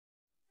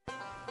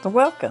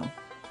Welcome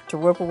to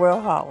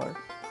Whippoorwill Holler.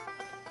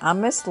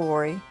 I'm Miss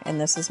Lori, and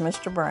this is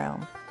Mr.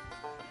 Brown.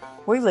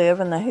 We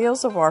live in the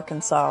hills of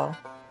Arkansas.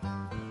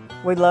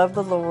 We love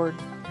the Lord.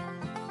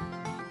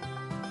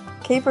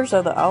 Keepers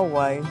of the old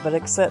ways, but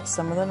accept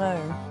some of the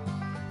new.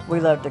 We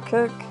love to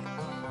cook,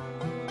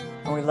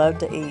 and we love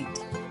to eat.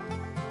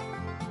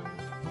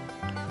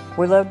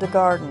 We love to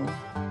garden.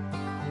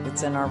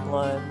 It's in our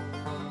blood.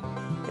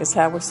 It's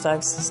how we stay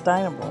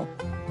sustainable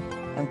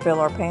and fill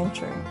our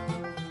pantry.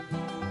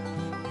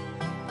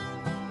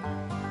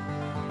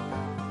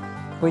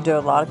 We do a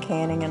lot of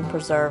canning and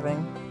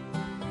preserving.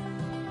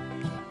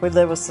 We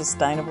live a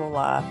sustainable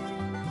life.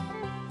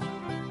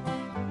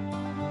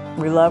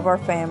 We love our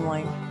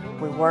family.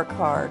 We work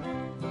hard.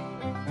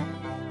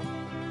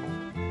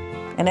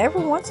 And every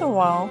once in a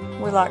while,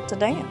 we like to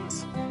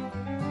dance.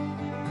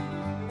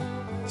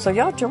 So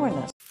y'all join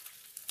us.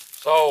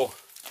 So,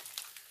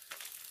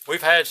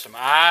 we've had some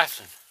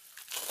ice, and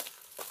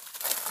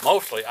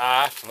mostly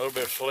ice, and a little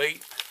bit of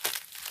sleet.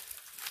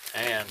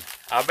 And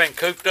I've been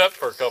cooped up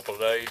for a couple of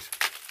days.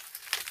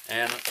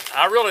 And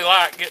I really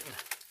like getting,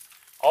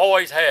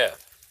 always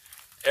have.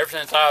 Ever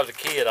since I was a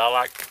kid, I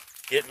like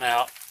getting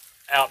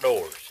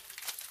outdoors.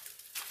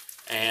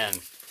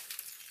 And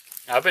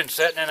I've been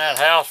sitting in that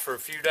house for a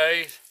few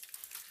days,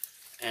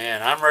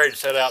 and I'm ready to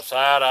sit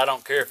outside. I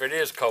don't care if it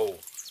is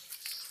cold.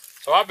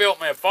 So I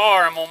built me a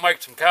fire. I'm gonna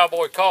make some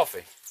Cowboy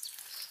coffee.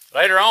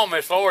 Later on,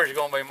 Miss Lori's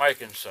gonna be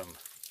making some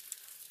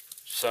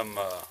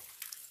I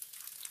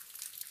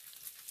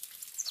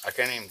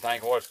can't even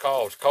think of what it's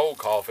called. It's cold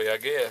coffee, I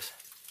guess.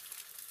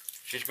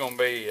 She's going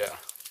to be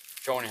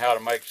showing you how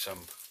to make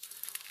some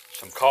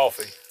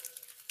coffee,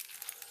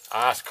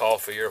 iced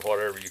coffee or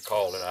whatever you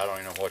call it. I don't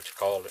even know what you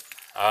call it.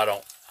 I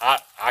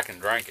can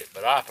drink it,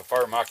 but I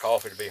prefer my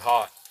coffee to be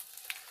hot.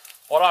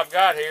 What I've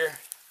got here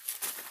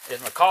is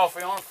my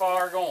coffee on the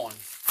fire going.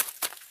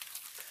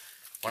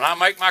 When I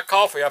make my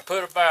coffee, I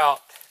put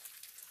about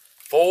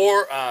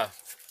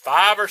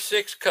 5 or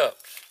 6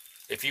 cups.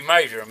 If you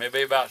measure them, it'll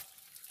be about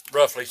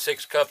roughly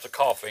 6 cups of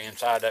coffee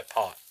inside that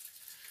pot.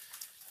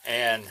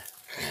 And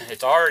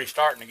it's already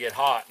starting to get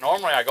hot.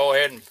 Normally I go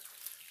ahead and,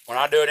 when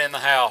I do it in the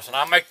house, and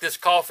I make this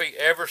coffee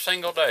every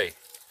single day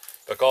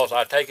because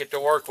I take it to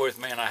work with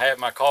me and I have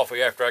my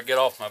coffee after I get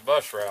off my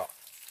bus route.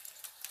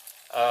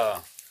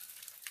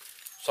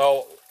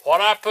 So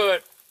what I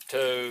put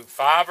to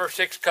 5 or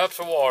 6 cups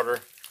of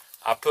water,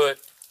 I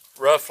put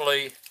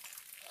roughly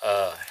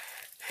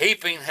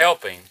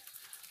helping,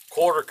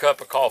 1/4 cup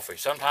of coffee.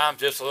 Sometimes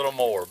just a little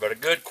more, but a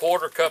good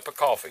 1/4 cup of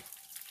coffee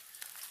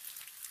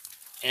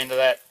into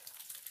that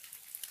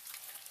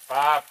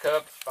 5,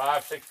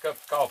 6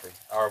 cups of coffee,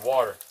 or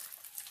water.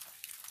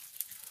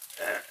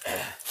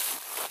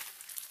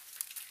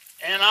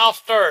 And I'll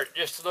stir it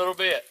just a little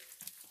bit.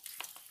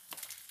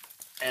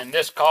 And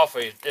this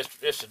coffee, this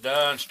is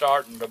done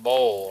starting to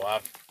boil.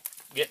 I'm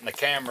getting the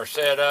camera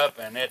set up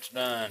and it's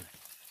done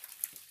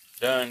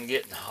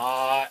getting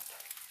hot.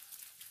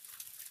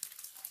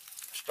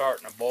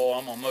 Starting to boil.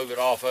 I'm gonna move it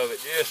off of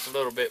it just a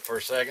little bit for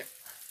a second.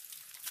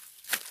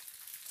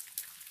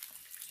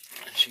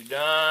 And she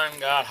done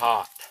got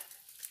hot.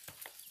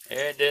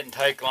 It didn't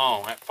take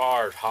long. That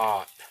fire's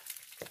hot.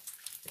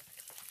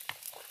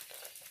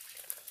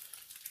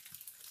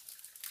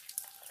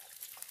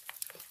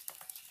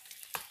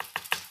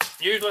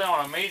 Usually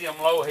on a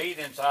medium-low heat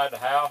inside the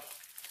house.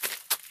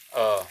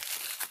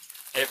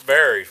 It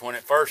varies. When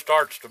it first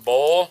starts to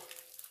boil,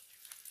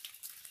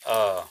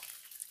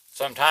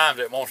 sometimes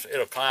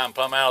it'll climb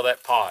plumb out of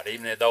that pot,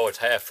 even though it's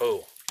half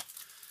full.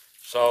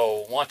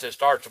 So once it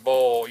starts to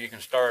boil, you can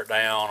stir it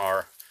down,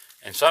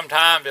 and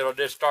sometimes it'll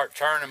just start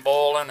churning,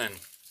 boiling, and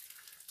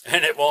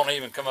it won't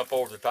even come up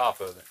over the top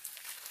of it.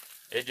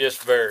 It just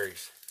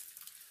varies.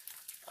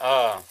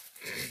 I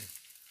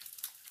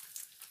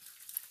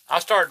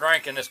started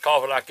drinking this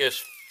coffee like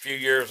this a few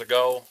years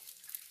ago,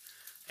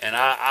 and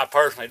I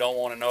personally don't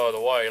want it no other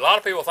way. A lot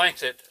of people think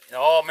that,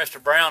 oh, Mr.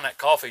 Brown, that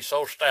coffee's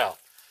so stout.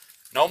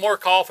 No more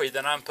coffee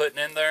than I'm putting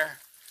in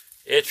there.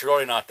 It's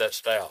really not that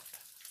stout.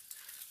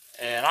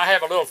 And I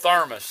have a little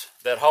thermos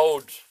that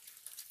holds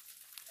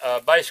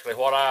basically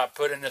what I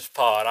put in this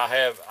pot. I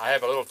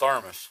have a little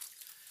thermos.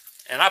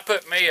 And I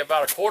put me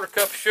about a 1/4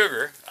 cup of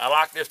sugar. I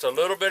like just a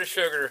little bit of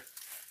sugar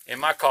in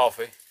my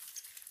coffee.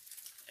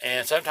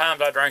 And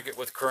sometimes I drink it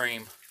with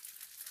cream.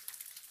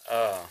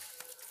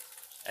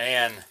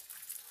 And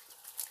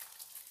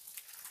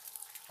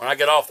when I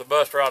get off the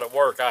bus route at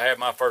work, I have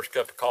my first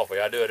cup of coffee.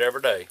 I do it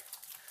every day.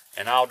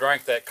 And I'll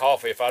drink that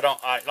coffee. If I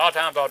don't, a lot of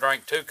times I'll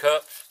drink 2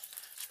 cups,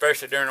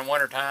 especially during the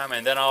winter time,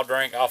 and then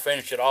I'll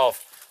finish it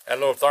off. That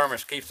little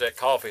thermos keeps that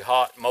coffee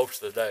hot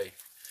most of the day.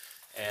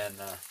 And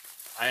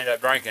I end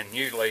up drinking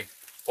usually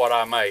what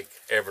I make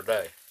every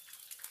day.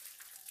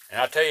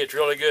 And I tell you, it's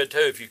really good too.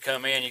 If you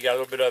come in, you got a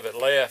little bit of it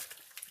left,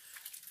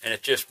 and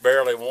it's just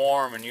barely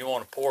warm, and you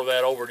want to pour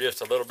that over just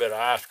a little bit of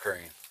ice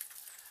cream.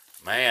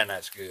 Man,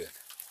 that's good.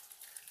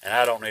 And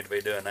I don't need to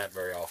be doing that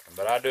very often,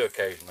 but I do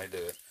occasionally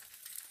do it.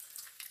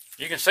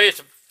 You can see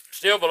it's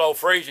still below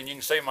freezing. You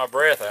can see my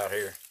breath out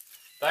here.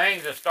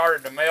 Things have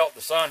started to melt.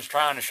 The sun's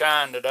trying to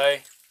shine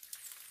today,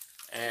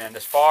 and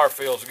this fire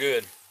feels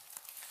good.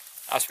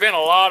 I spent a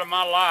lot of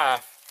my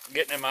life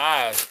getting in my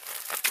eyes.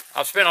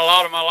 I've spent a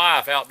lot of my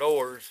life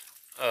outdoors,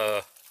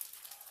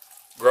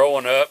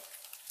 growing up,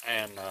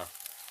 and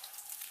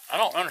I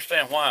don't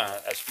understand why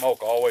that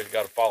smoke always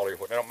got to follow you.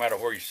 It don't matter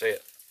where you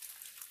sit.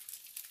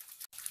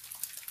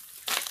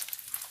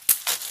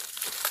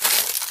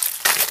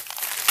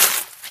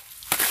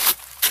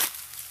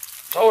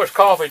 So this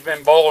coffee's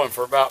been boiling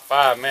for about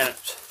 5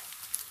 minutes.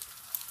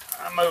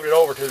 I moved it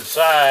over to the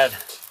side.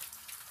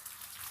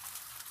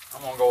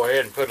 I'm gonna go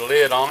ahead and put a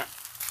lid on it.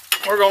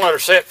 We're gonna let her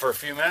sit for a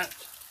few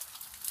minutes.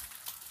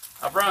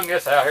 I brung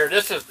this out here.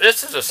 This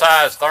is a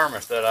size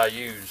thermos that I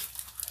use.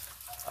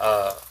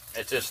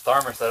 It's this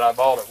thermos that I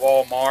bought at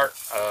Walmart,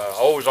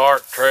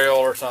 Ozark Trail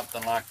or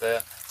something like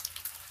that.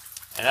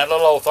 And that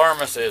little old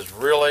thermos has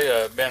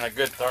really been a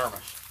good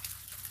thermos.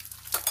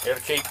 It'll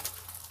keep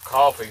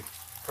coffee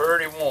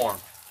pretty warm.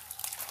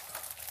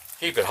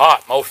 Keep it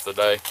hot most of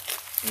the day,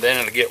 and then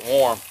it'll get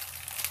warm.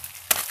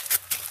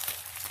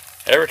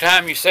 Every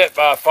time you sit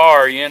by a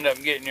fire, you end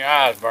up getting your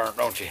eyes burnt,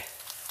 don't you?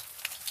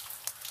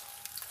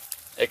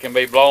 It can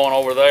be blowing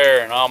over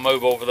there, and I'll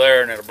move over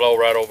there, and it'll blow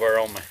right over there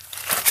on me.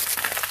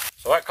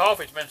 So that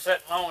coffee's been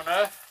sitting long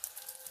enough.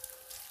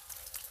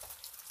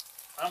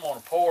 I'm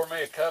going to pour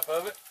me a cup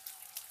of it.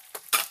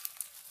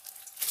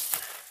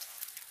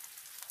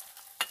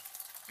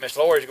 Miss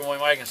Lori's going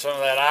to be making some of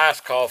that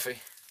iced coffee.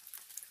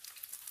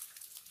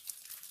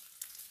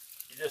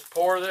 You just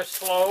pour this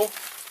slow.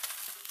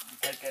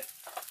 Take that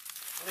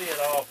lid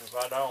off. If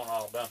I don't,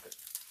 I'll dump it.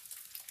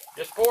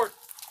 Just pour it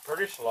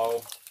pretty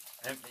slow.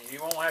 And you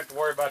won't have to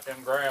worry about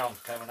them grounds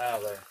coming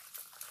out of there.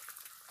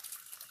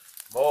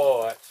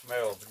 Boy, that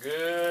smells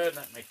good.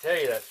 Let me tell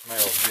you, that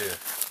smells good.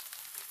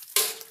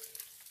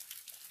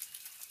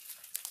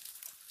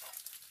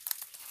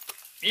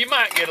 You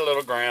might get a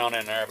little ground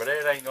in there, but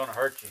it ain't going to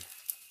hurt you.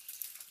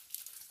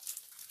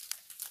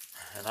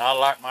 And I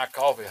like my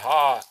coffee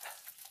hot.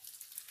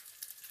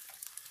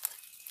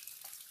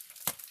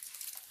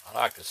 I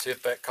like to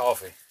sip that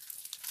coffee.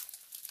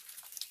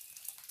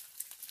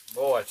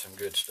 Boy, that's some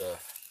good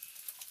stuff.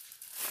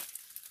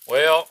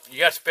 Well, you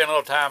got to spend a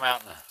little time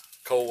out in the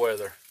cold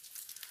weather.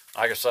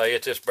 Like I say,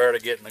 it's just barely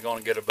going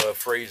to get above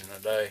freezing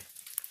today.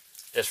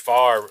 This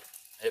fire,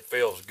 it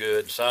feels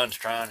good. The sun's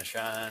trying to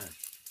shine.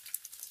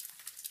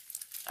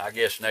 I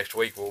guess next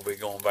week we'll be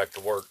going back to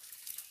work.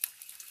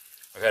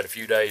 We've had a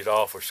few days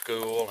off with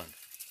school and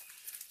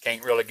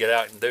can't really get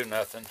out and do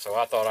nothing. So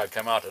I thought I'd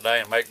come out today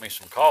and make me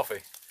some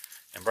coffee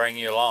and bring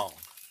you along.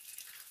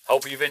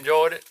 Hope you've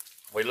enjoyed it.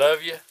 We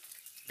love you.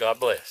 God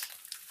bless.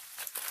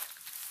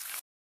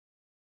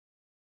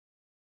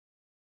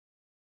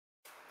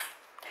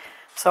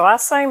 So I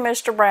say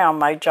Mr. Brown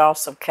made y'all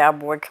some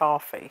Cowboy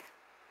coffee.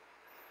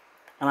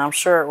 And I'm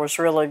sure it was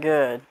really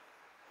good.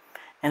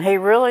 And he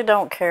really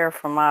don't care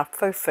for my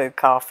foo-foo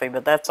coffee,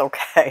 but that's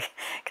okay,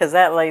 because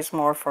that leaves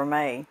more for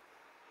me.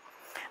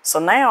 So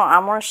now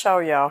I'm going to show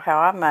y'all how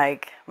I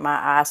make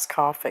my iced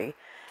coffee.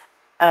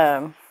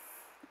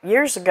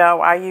 Years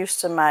ago, I used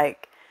to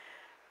make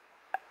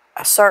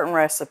a certain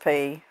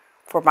recipe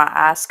for my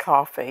iced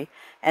coffee,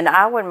 and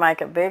I would make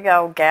a big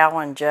old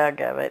gallon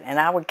jug of it, and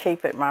I would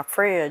keep it in my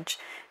fridge,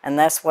 and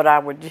that's what I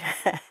would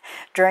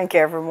drink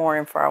every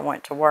morning before I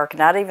went to work.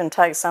 And I'd even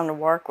take some to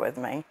work with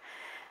me.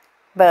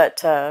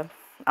 But I'm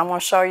going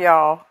to show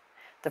y'all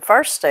the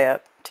first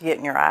step to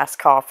getting your iced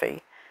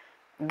coffee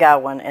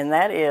going, and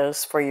that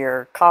is for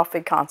your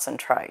coffee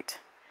concentrate.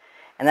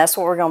 And that's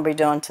what we're going to be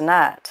doing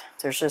tonight.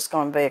 There's just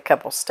going to be a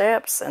couple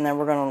steps, and then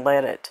we're going to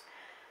let it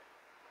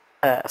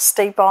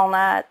steep all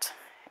night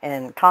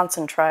and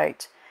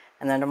concentrate,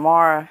 and then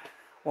tomorrow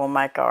we'll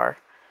make our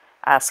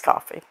iced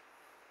coffee.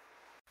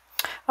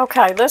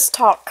 Okay, let's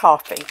talk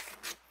coffee.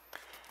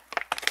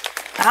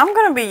 I'm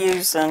going to be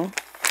using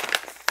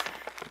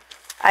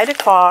 8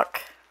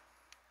 o'clock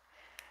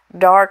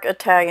dark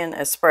Italian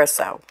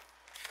espresso.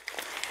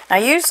 Now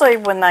usually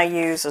when they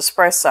use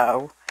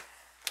espresso,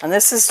 and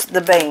this is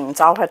the beans,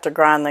 I'll have to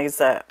grind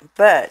these up,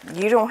 but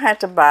you don't have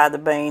to buy the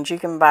beans. You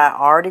can buy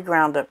already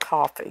ground up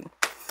coffee.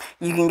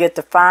 You can get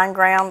the fine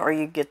ground or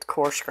you can get the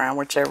coarse ground,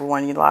 whichever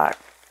one you like.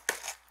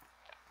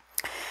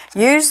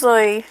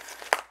 Usually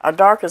a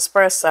dark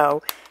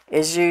espresso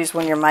is used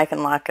when you're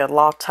making like a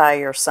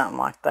latte or something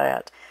like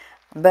that.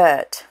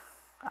 But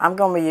I'm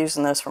going to be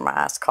using this for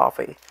my iced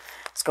coffee.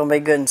 It's going to be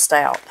good and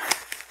stout.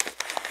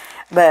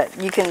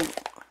 But you can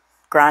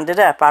grind it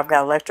up. I've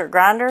got an electric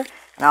grinder,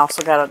 and I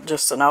also got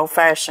just an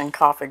old-fashioned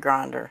coffee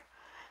grinder.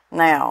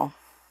 Now,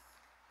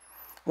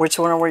 which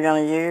one are we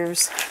going to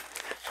use?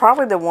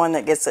 Probably the one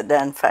that gets it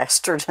done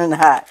faster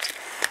tonight.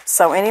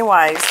 So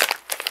anyways,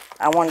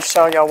 I want to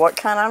show y'all what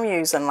kind I'm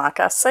using.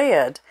 Like I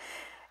said,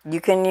 you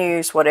can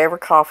use whatever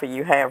coffee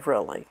you have,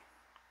 really.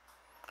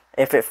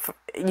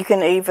 You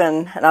can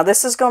even, now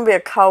this is going to be a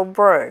cold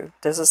brew.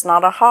 This is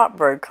not a hot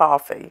brew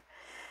coffee.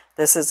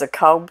 This is a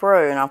cold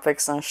brew, and I'm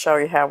fixing to show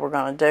you how we're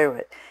going to do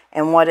it.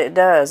 And what it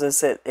does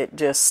is it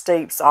just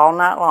steeps all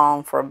night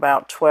long for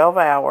about 12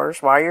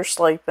 hours while you're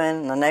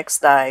sleeping the next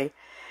day.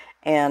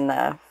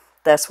 And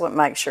that's what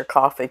makes your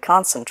coffee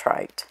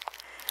concentrate.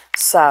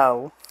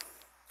 So,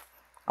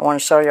 I want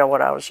to show y'all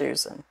what I was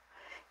using.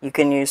 You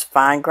can use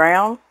fine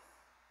ground,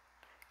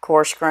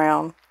 coarse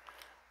ground,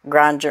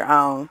 grind your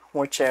own,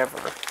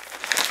 whichever.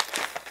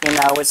 You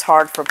know, it's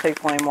hard for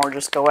people anymore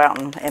just go out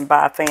and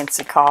buy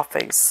fancy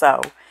coffees.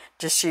 So,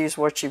 just use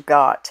what you've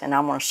got, and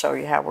I'm going to show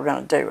you how we're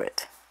going to do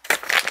it.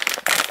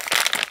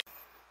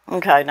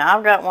 Okay, now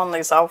I've got one of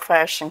these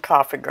old-fashioned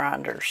coffee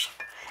grinders.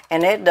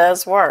 And it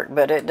does work,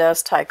 but it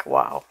does take a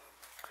while.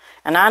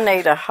 And I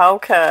need a whole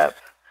cup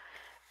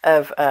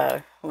of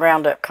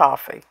ground up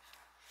coffee.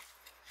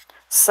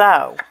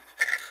 So,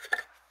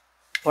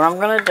 what I'm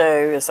going to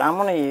do is I'm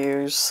going to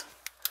use,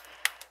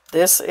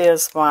 this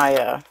is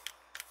my,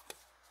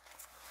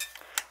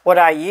 what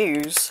I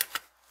use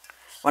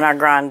when I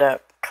grind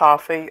up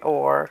coffee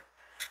or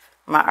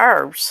my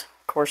herbs.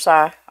 Of course,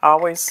 I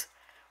always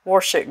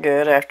wash it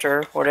good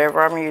after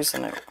whatever I'm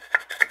using it.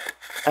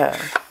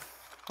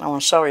 I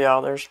want to show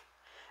y'all there's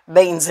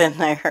beans in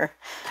there.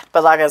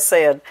 But like I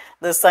said,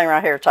 this thing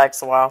right here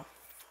takes a while.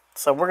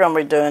 So we're going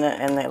to be doing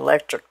it in the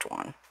electric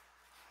one.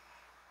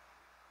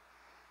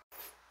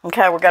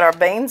 Okay, we got our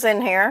beans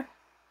in here.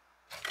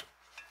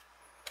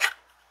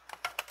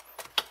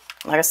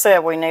 Like I said,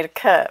 we need a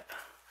cup.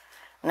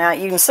 Now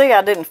you can see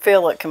I didn't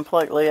fill it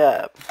completely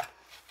up.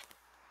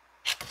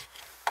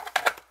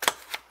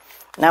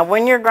 Now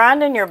when you're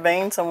grinding your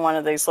beans in one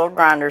of these little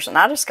grinders, and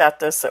I just got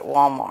this at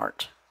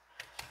Walmart.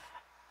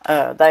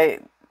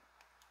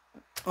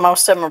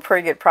 Most of them are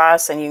pretty good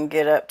price, and you can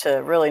get up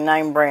to really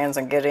name brands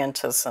and get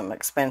into some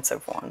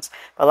expensive ones.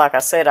 But like I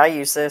said, I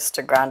use this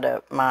to grind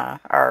up my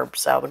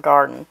herbs out of the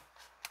garden.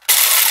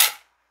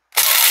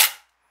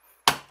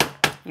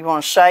 You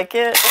want to shake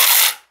it.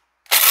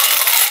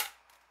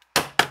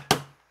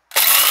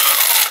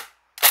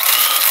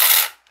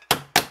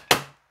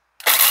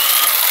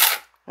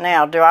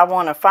 Now, do I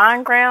want a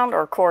fine ground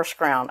or coarse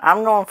ground?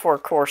 I'm going for a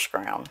coarse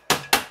ground.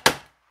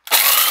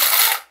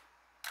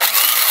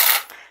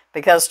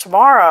 Because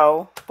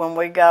tomorrow, when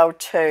we go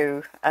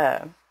to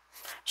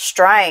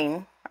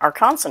strain our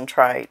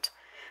concentrate,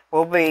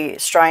 we'll be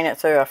straining it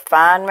through a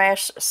fine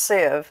mesh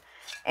sieve.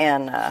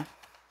 And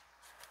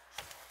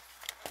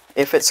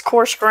if it's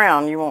coarse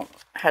ground, you won't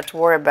have to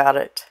worry about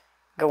it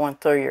going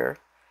through your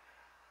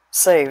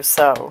sieve.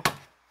 So,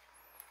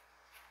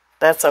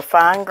 that's a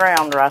fine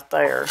ground right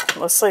there.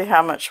 Let's see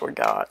how much we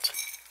got.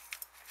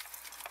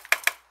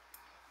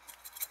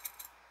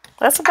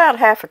 That's about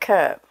half a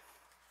cup.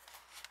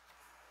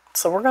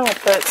 So we're going to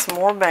put some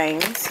more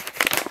beans.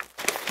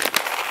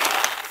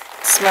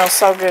 It smells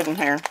so good in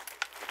here. It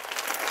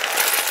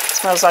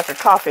smells like a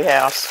coffee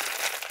house.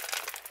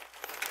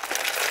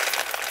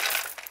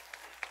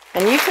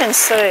 And you can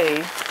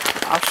see,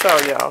 I'll show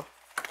y'all.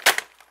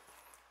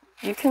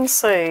 You can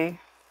see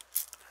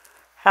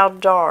how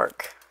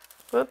dark,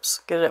 whoops,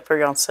 get it up here,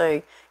 y'all can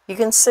see. You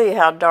can see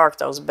how dark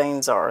those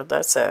beans are.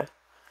 That's a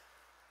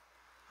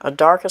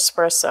dark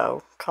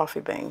espresso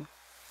coffee bean.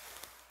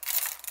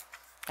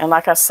 And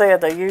like I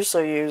said, they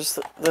usually use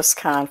this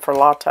kind for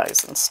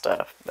lattes and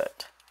stuff,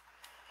 but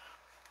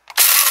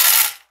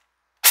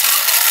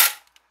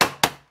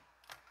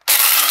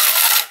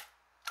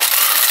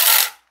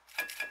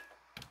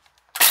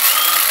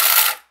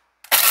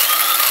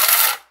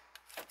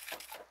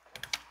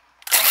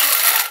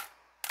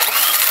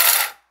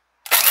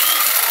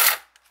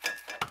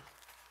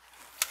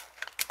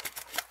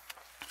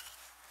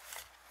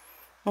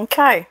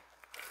okay.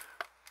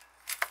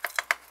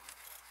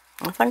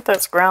 I think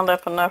that's ground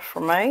up enough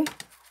for me.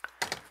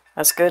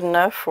 That's good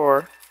enough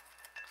for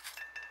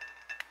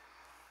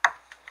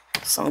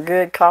some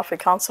good coffee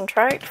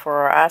concentrate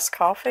for our iced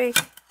coffee.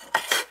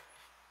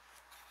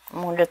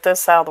 I'm going to get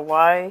this out of the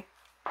way.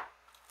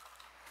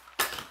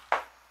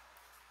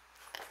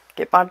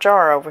 Get my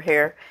jar over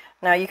here.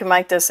 Now you can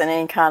make this in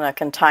any kind of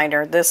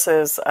container. This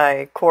is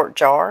a quart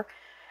jar.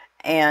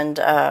 And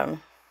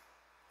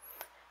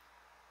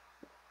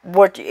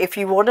if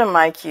you want to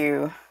make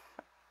you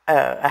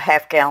a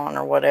half gallon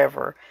or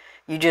whatever,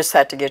 you just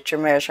have to get your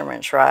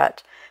measurements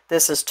right.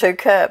 This is 2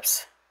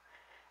 cups,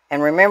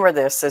 and remember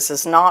this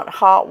is not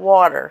hot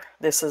water.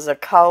 This is a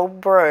cold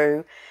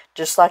brew,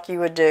 just like you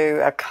would do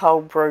a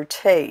cold brew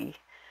tea.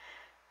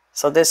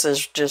 So this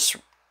is just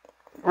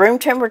room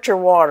temperature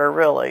water,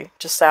 really,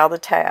 just out of the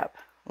tap.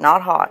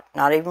 Not hot,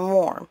 not even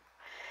warm.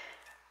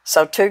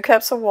 So 2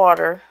 cups of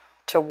water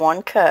to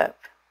 1 cup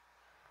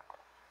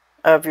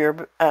of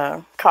your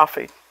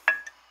coffee.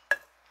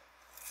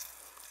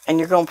 And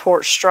you're going to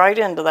pour it straight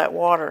into that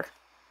water.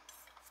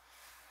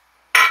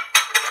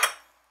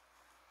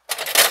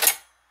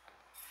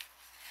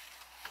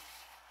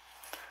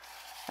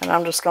 And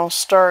I'm just going to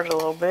stir it a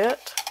little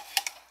bit.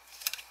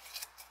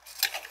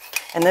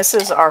 And this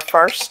is our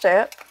first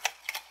step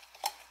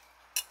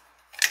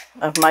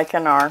of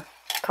making our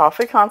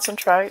coffee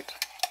concentrate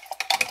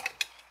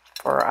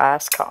for our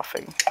iced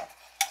coffee.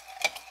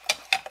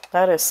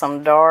 That is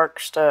some dark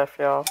stuff,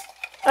 y'all.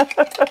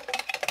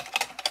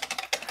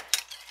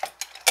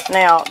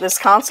 Now, this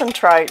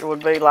concentrate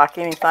would be like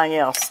anything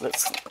else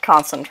that's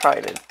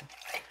concentrated.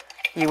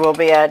 You will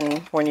be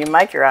adding, when you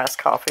make your iced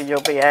coffee,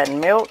 you'll be adding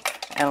milk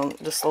and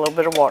just a little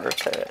bit of water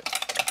to it.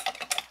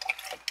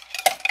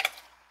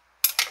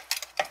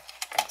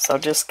 So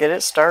just get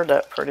it stirred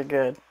up pretty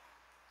good.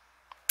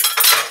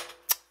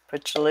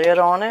 Put your lid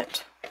on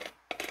it.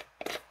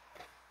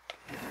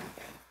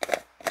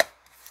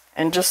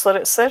 And just let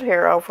it sit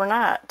here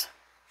overnight.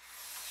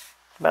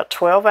 About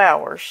 12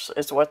 hours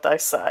is what they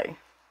say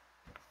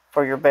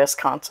for your best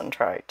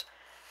concentrate.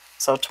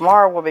 So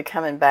tomorrow we'll be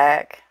coming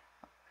back.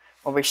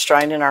 We'll be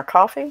straining our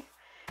coffee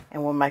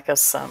and we'll make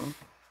us some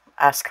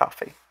iced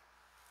coffee.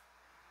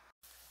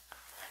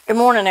 Good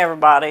morning,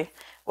 everybody.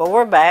 Well,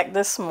 we're back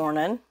this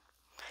morning.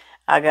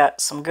 I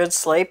got some good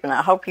sleep and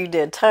I hope you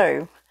did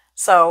too.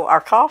 So our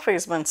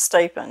coffee's been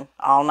steeping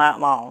all night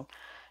long.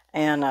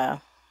 And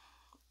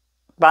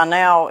by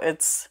now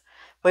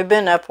we've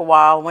been up a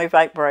while and we've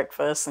ate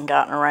breakfast and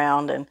gotten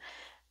around, and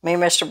me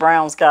and Mr.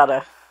 Brown's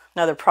got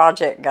another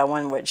project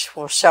going, which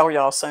we'll show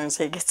y'all as soon as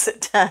he gets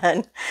it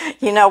done.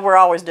 You know, we're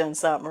always doing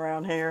something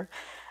around here.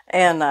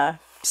 And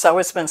so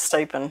it's been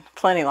steeping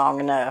plenty long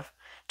enough.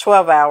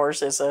 12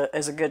 hours is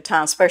a good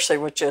time, especially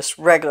with just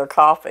regular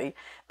coffee.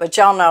 But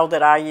y'all know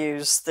that I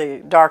use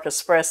the dark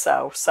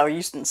espresso, so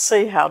you can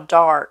see how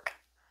dark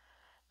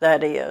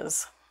that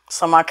is.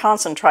 So my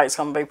concentrate's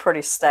going to be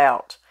pretty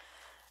stout.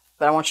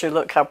 But I want you to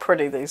look how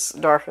pretty these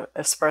dark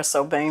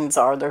espresso beans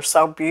are. They're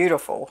so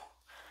beautiful.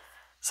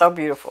 So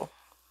beautiful.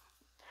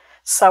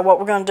 So what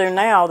we're going to do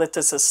now that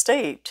this is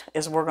steeped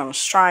is we're going to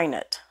strain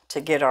it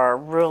to get our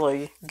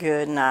really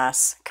good,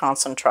 nice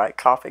concentrate,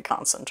 coffee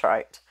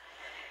concentrate.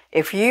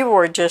 If you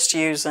were just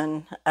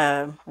using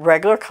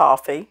regular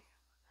coffee,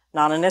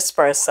 not an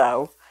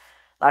espresso,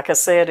 like I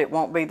said, it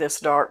won't be this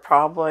dark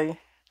probably.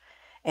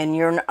 And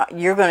you're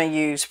going to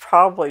use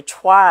probably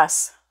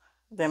twice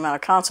the amount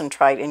of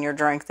concentrate in your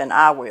drink than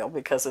I will,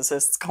 because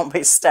it's going to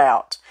be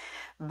stout.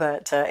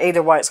 But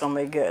either way, it's going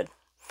to be good.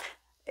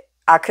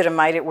 I could have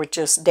made it with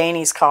just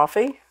Danny's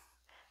coffee.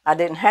 I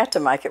didn't have to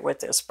make it with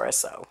the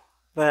espresso.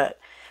 But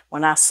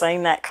when I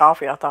seen that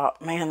coffee, I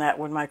thought, man, that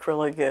would make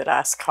really good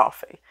iced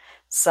coffee.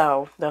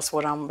 So that's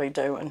what I'm going to be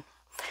doing.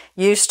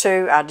 Used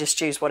to, I just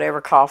used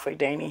whatever coffee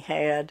Danny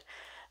had.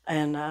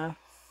 And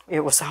it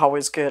was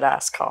always good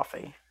iced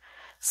coffee.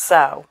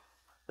 So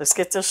let's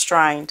get this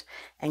strained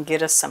and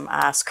get us some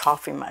iced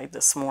coffee made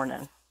this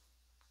morning.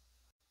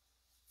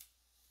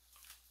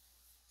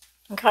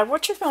 Okay,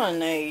 what you're going to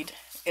need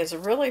is a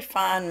really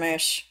fine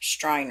mesh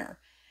strainer.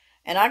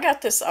 And I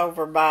got this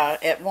over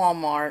at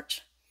Walmart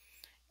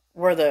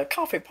where the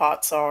coffee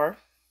pots are.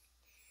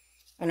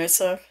 And it's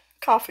a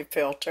coffee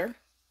filter.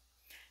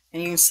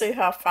 And you can see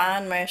how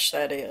fine mesh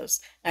that is.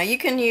 Now you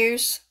can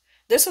use,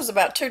 this is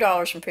about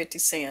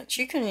 $2.50.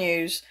 You can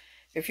use,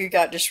 if you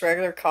got just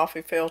regular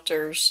coffee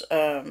filters,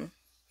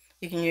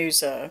 you can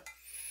use a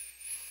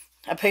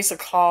piece of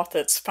cloth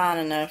that's fine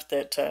enough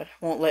that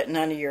won't let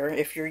none of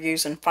if you're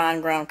using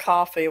fine ground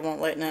coffee, it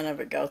won't let none of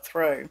it go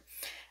through.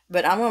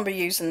 But I'm going to be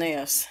using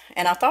this.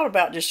 And I thought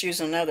about just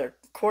using another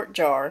quart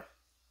jar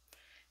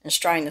and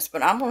strain this,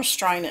 but I'm going to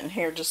strain it in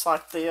here just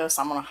like this.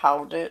 I'm going to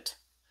hold it.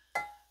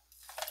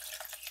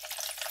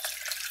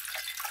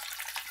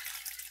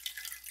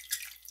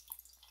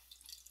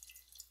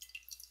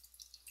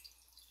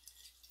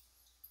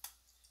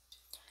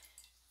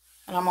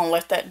 And I'm going to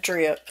let that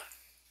drip.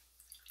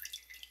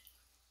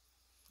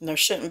 And there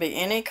shouldn't be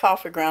any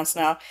coffee grounds.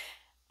 Now,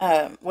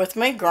 with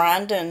me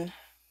grinding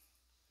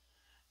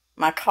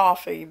my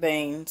coffee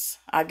beans,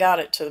 I got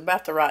it to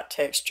about the right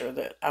texture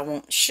that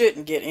I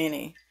shouldn't get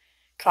any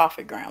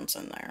coffee grounds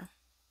in there.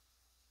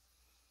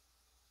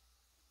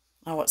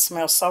 Oh, it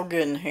smells so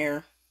good in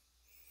here.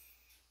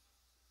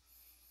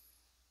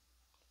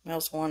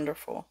 Smells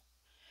wonderful.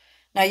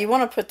 Now you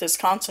want to put this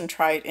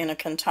concentrate in a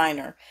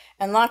container.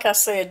 And like I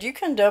said, you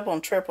can double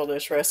and triple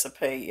this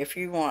recipe if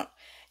you want.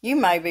 You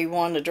may be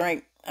one to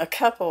drink a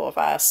couple of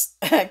iced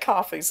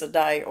coffees a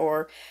day,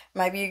 or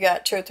maybe you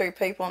got 2 or 3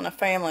 people in the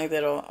family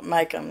that'll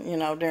make them, you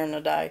know, during the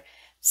day.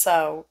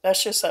 So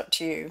that's just up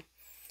to you.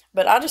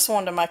 But I just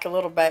wanted to make a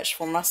little batch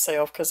for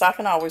myself because I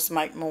can always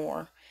make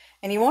more.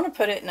 And you want to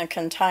put it in a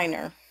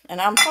container.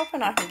 And I'm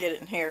hoping I can get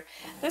it in here.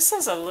 This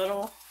is a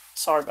little,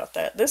 sorry about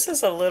that. This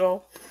is a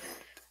little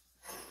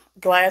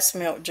glass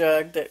milk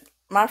jug that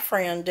my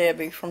friend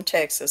Debbie from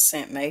Texas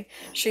sent me.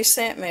 She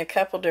sent me a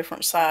couple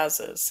different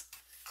sizes.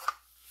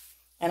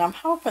 And I'm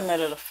hoping that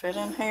it'll fit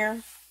in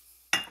here,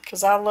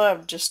 because I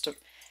love just to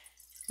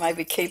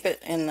maybe keep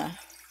it in the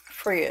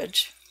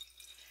fridge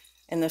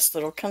in this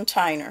little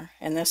container.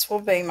 And this will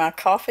be my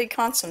coffee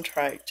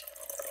concentrate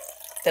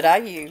that I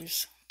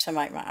use to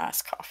make my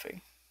iced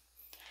coffee.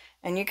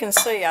 And you can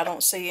see I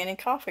don't see any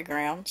coffee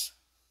grounds.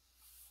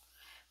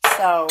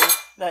 So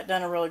that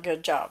done a really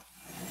good job.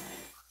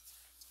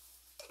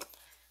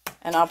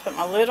 And I'll put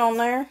my lid on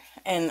there,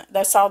 and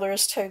that's all there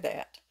is to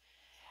that.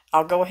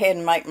 I'll go ahead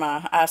and make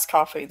my iced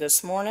coffee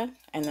this morning,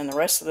 and then the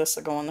rest of this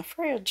will go in the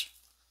fridge.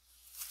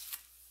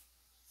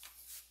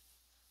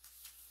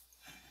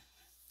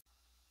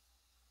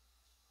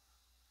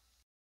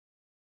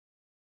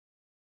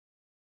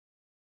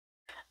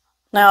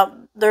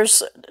 Now,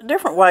 there's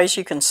different ways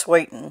you can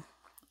sweeten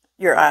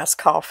your iced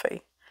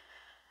coffee.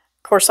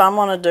 Of course, I'm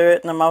going to do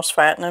it in the most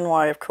fattening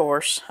way, of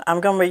course.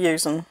 I'm going to be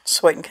using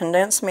sweetened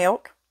condensed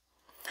milk.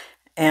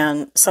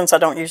 And since I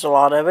don't use a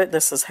lot of it,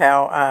 this is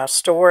how I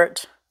store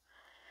it.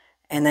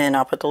 And then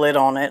I'll put the lid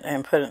on it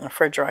and put it in the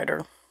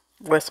refrigerator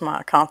with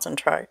my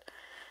concentrate.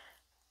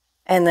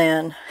 And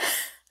then,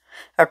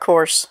 of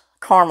course,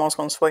 caramel's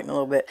going to sweeten a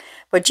little bit.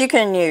 But you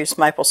can use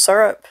maple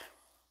syrup.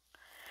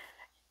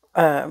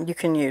 You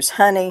can use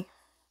honey.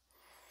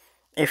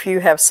 If you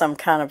have some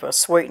kind of a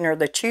sweetener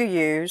that you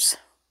use,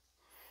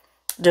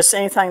 just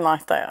anything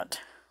like that.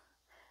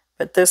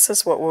 But this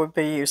is what we'll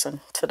be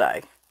using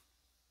today.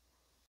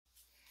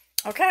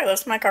 Okay,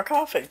 let's make our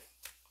coffee.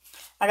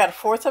 I got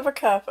 1/4 of a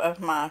cup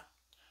of my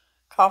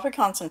coffee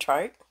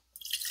concentrate.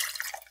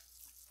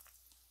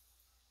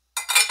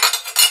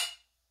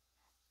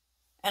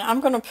 And I'm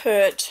going to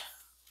put,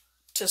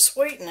 to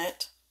sweeten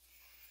it,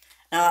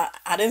 now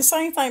I didn't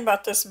say anything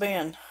about this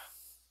being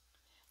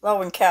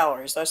low in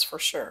calories, that's for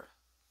sure.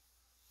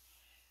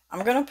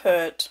 I'm going to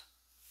put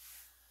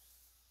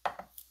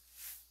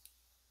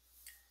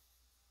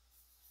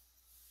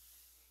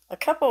a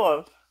couple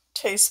of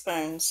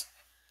teaspoons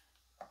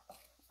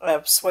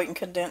of sweetened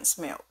condensed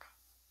milk.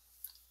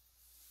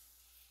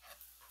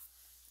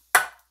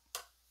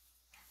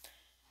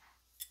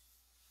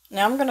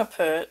 Now I'm going to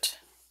put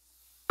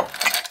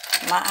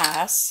my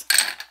ice.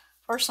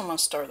 First I'm going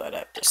to stir that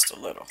up just a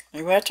little.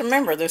 You have to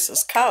remember this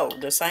is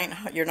cold. This ain't,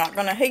 you're not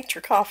going to heat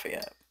your coffee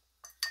up.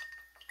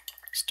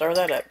 Stir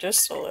that up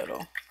just a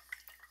little.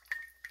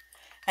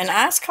 And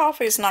iced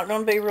coffee is not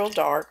going to be real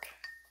dark.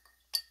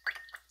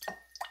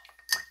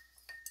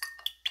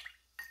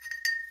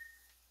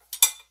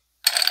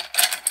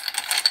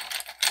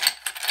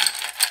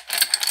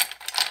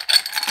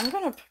 I'm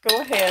going to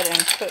go ahead and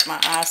put my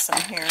ice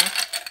in here.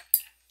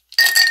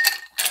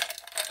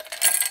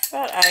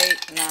 About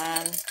 8,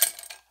 9.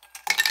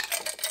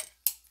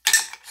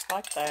 Just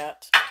like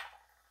that.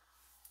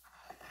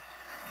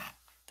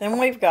 Then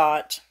we've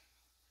got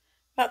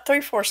about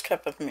 3/4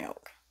 cup of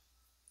milk.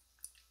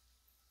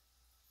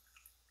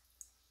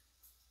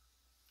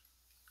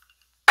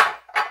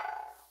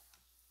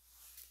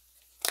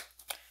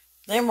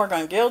 Then we're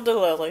going to gild the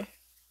lily,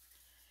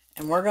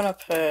 and we're going to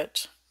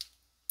put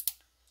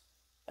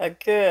a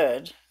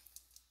good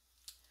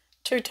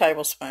 2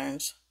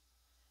 tablespoons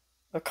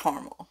of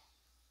caramel.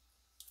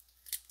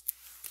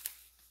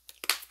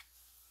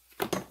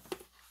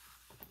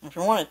 If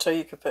you wanted to,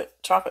 you could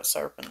put chocolate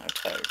syrup in there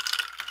too.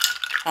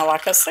 Now,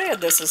 like I said,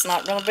 this is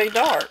not going to be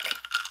dark.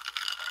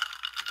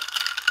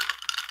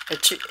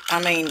 But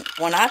I mean,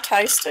 when I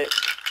taste it,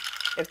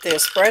 if the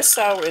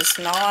espresso is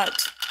not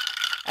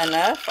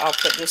enough, I'll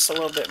put just a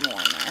little bit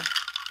more in there.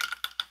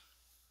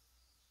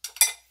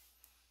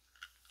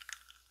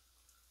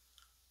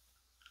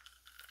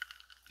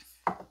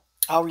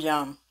 Oh,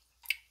 yum.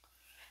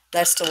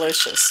 That's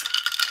delicious.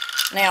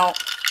 Now,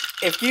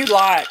 if you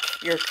like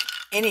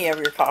any of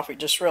your coffee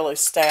just really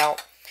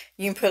stout,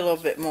 you can put a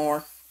little bit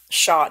more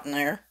shot in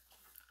there.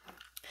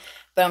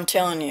 But I'm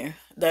telling you,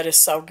 that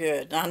is so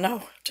good. I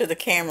know to the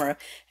camera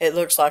it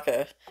looks like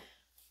a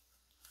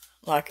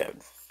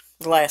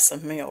glass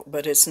of milk,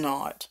 but it's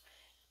not.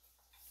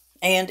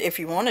 And if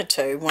you wanted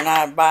to, when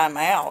I buy them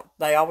out,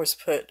 they always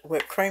put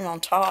whipped cream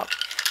on top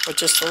with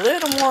just a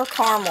little more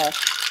caramel.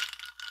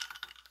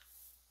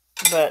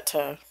 But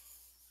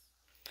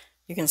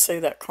you can see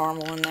that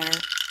caramel in there.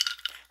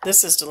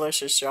 This is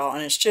delicious, y'all,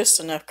 and it's just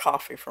enough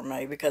coffee for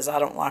me because I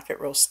don't like it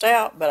real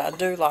stout, but I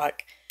do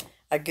like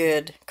a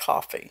good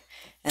coffee,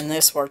 and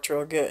this worked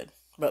real good.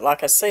 But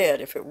like I said,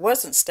 if it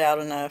wasn't stout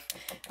enough,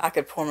 I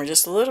could pour me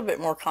just a little bit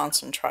more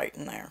concentrate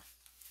in there.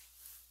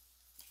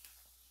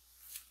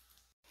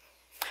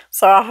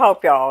 So I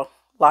hope y'all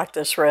like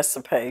this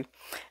recipe.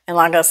 And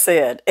like I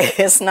said,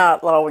 it's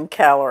not low in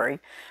calorie,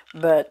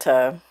 but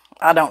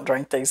I don't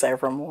drink these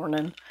every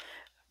morning.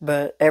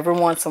 But every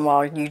once in a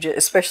while,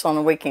 especially on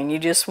the weekend, you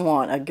just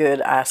want a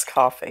good iced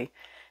coffee.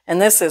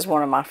 And this is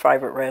one of my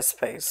favorite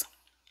recipes.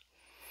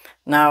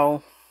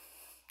 Now,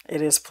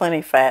 it is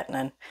plenty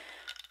fattening.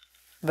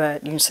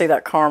 But you can see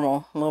that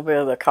caramel, a little bit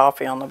of the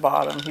coffee on the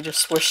bottom. You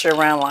just swish it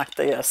around like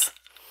this.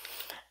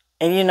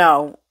 And you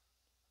know,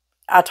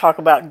 I talk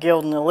about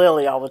gilding the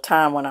lily all the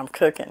time when I'm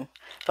cooking.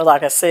 But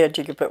like I said,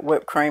 you could put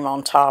whipped cream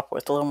on top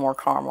with a little more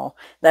caramel.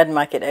 That'd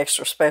make it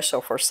extra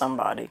special for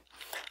somebody.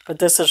 But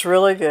this is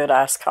really good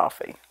iced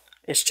coffee.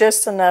 It's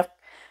just enough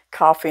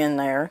coffee in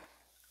there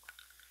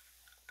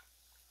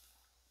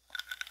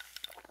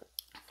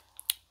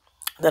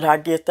that I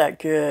get that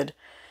good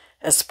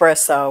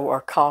espresso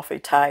or coffee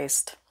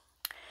taste.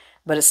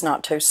 But it's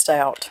not too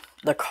stout.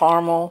 The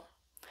caramel,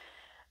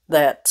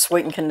 that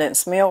sweetened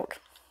condensed milk.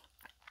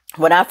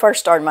 When I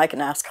first started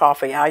making iced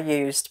coffee, I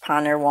used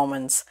Pioneer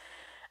Woman's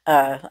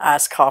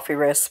iced coffee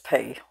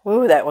recipe.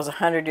 Woo, that was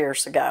 100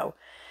 years ago.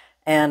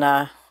 And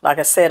like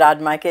I said,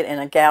 I'd make it in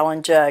a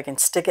gallon jug and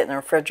stick it in the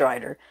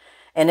refrigerator.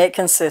 And it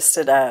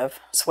consisted of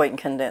sweetened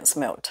condensed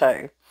milk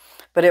too.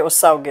 But it was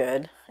so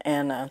good.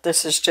 And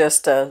this is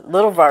just a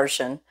little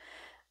version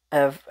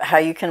of how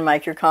you can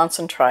make your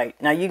concentrate.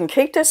 Now you can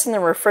keep this in the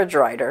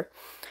refrigerator.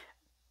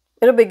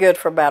 It'll be good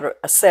for about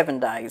 7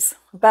 days,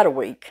 about a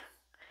week.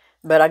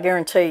 But I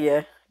guarantee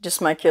you,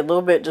 just make you a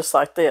little bit just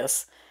like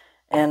this,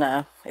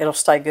 and it'll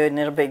stay good and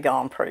it'll be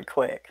gone pretty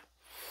quick.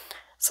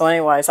 So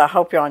anyways, I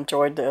hope y'all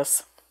enjoyed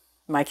this.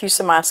 Make you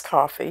some iced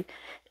coffee.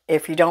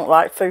 If you don't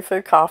like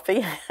foo-foo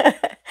coffee,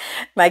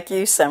 make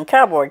you some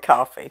Cowboy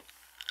coffee.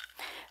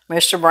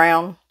 Mr.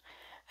 Brown,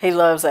 he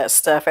loves that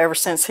stuff. Ever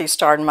since he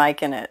started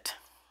making it,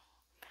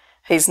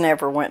 he's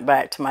never went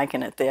back to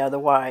making it the other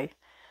way.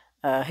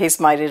 He's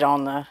made it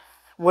on the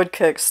wood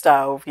cook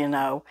stove, you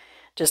know.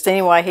 Just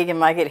any way he can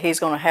make it, he's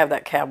going to have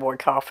that Cowboy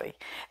coffee.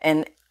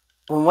 And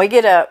when we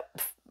get up,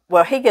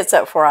 well, he gets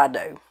up before I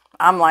do.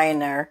 I'm laying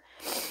there,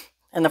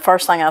 and the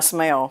first thing I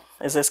smell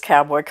is this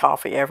Cowboy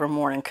coffee every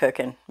morning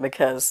cooking,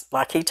 because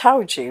like he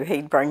told you,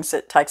 he brings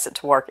it, takes it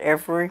to work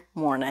every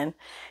morning,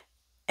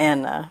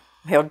 and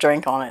he'll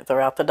drink on it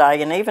throughout the day.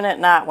 And even at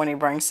night when he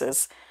brings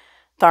his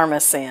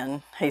thermos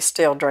in, he's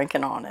still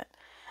drinking on it.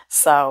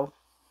 So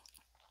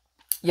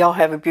y'all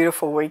have a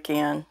beautiful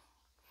weekend.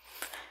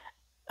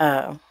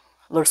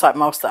 Looks like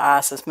most of the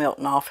ice is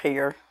melting off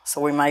here,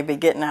 so we may be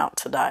getting out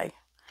today.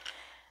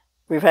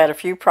 We've had a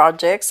few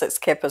projects that's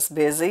kept us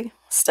busy,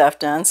 stuff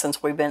done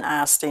since we've been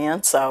iced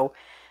in, so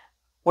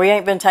we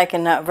ain't been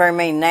taking very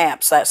many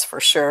naps, that's for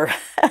sure.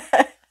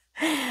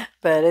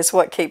 But it's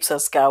what keeps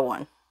us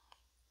going.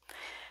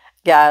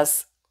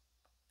 Guys,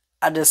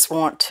 I just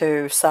want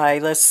to say,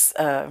 let's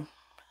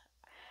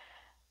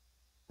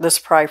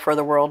pray for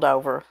the world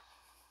over.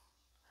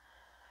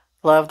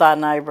 Love thy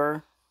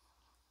neighbor.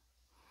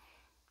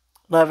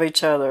 Love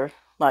each other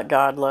like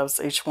God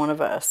loves each one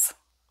of us.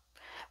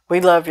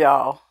 We love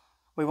y'all.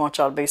 We want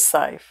y'all to be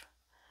safe.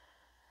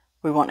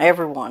 We want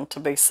everyone to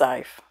be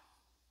safe.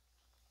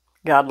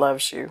 God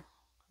loves you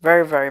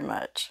very, very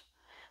much.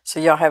 So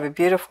y'all have a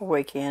beautiful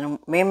weekend.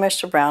 Me and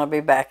Mr. Brown will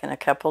be back in a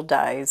couple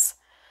days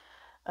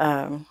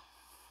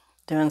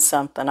doing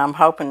something. I'm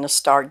hoping to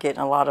start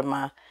getting a lot of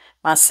my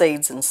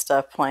seeds and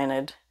stuff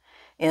planted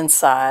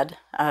inside.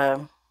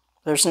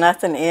 There's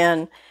nothing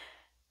in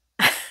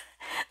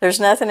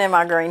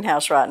my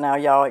greenhouse right now,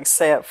 y'all,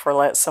 except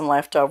for some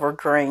leftover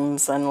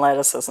greens and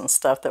lettuces and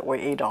stuff that we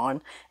eat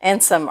on,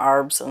 and some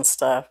herbs and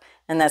stuff,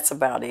 and that's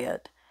about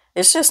it.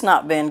 It's just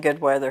not been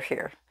good weather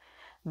here,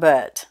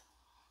 but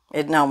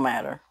it no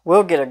matter.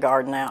 We'll get a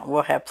garden out, and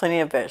we'll have plenty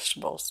of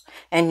vegetables,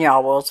 and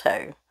y'all will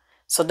too.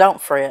 So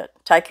don't fret.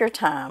 Take your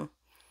time.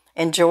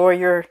 Enjoy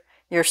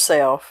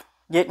yourself,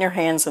 getting your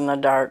hands in the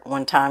dirt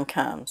when time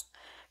comes,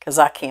 because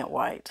I can't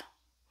wait.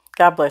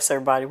 God bless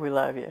everybody. We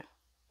love you.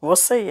 We'll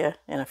see you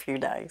in a few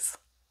days.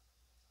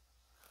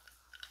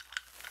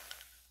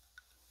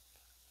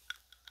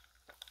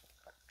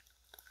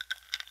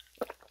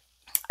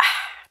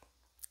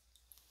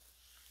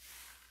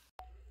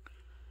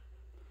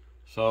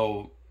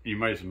 So, you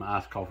made some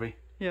iced coffee?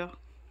 Yeah.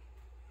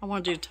 I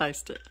wanted you to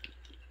taste it.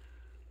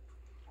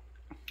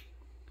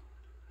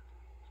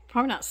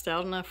 Probably not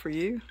stout enough for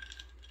you.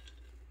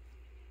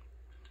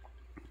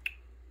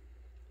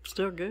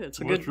 Still good.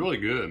 It's really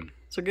good.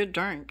 It's a good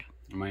drink.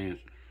 I mean,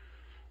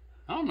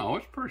 I don't know.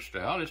 It's pretty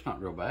stout. It's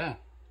not real bad.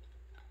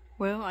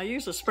 Well, I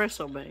use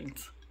espresso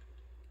beans.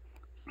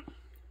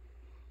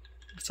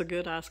 It's a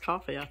good iced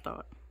coffee, I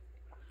thought.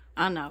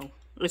 I know.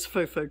 It's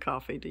foo-foo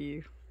coffee to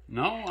you.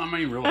 No, I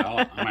mean, really,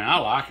 I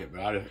like it,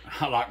 but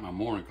I like my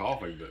morning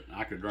coffee, but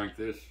I could drink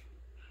this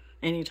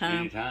anytime.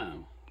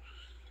 Anytime.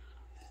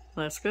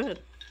 That's good.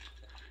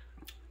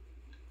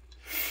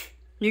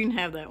 You can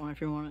have that one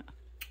if you want it.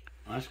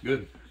 That's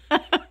good.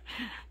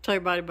 Tell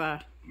everybody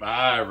bye.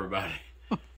 Bye, everybody.